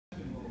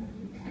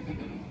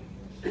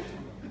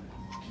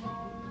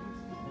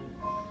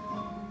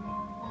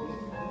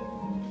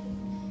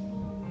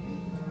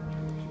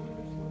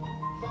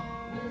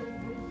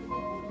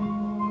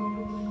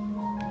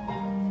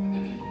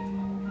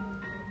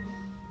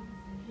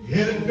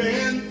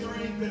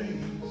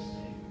days.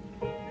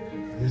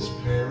 His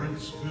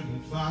parents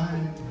couldn't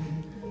find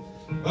him,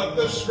 but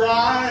the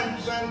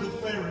scribes and the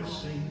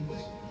Pharisees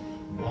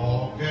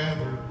all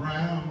gathered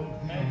round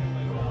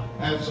him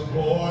as a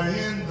boy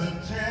in the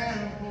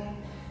temple,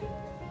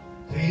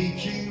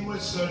 teaching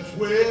with such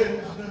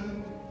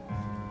wisdom.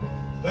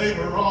 They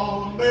were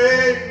all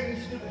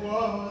amazed at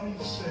what he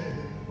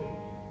said.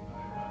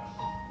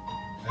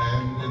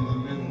 And in the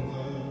middle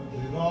of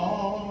it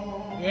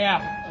all,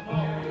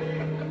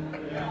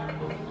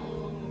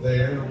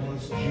 there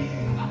was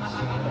Jesus.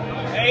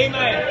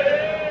 Amen.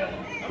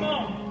 Come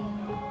on.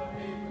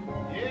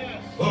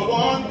 Yes. The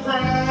one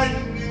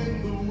crying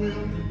in the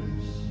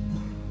wilderness,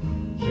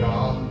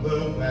 John the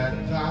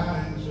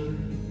Baptizer,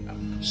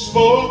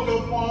 spoke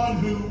of one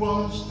who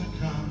was to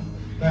come,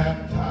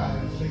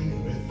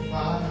 baptizing with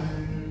fire.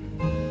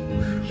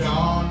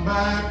 John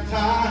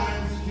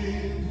baptized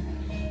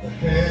him, the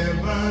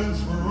heavens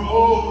were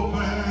open,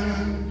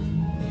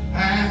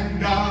 and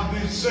God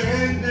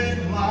descended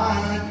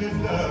like a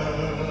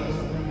dove.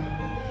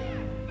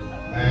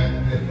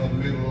 And in the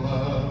middle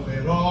of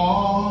it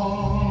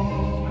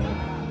all,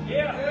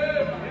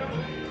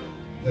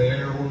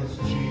 there was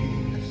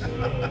Jesus.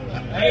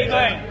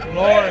 Amen.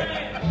 Glory.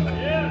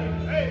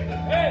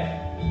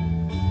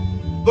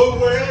 The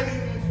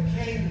wedding of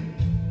Canaan,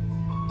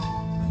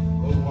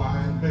 the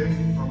wine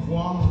made from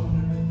water,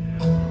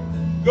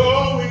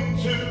 going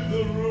to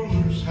the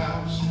ruler's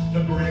house to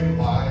bring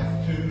life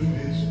to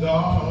his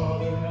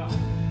daughter.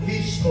 He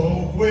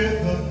spoke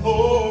with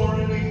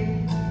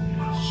authority,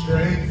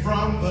 straight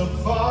from the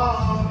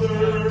Father.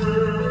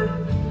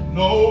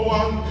 No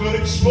one could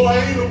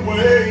explain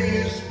away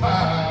his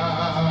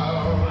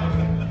power.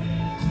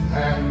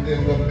 And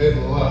in the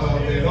middle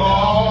of it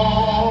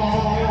all,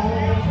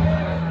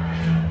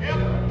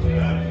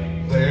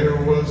 there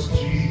was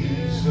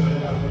Jesus.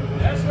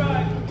 That's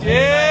right.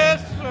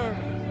 Yes, sir.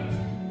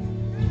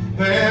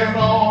 Then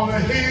on a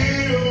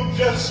hill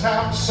just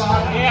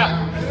outside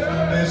town,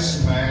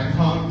 this man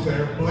hung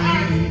there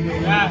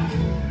bleeding.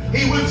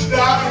 He was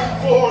dying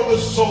for the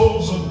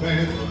souls of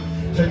men,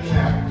 to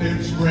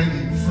captives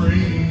bringing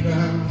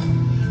freedom.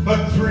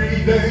 But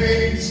 3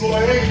 days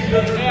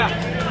later,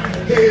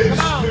 his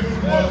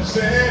tomb was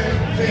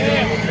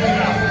empty.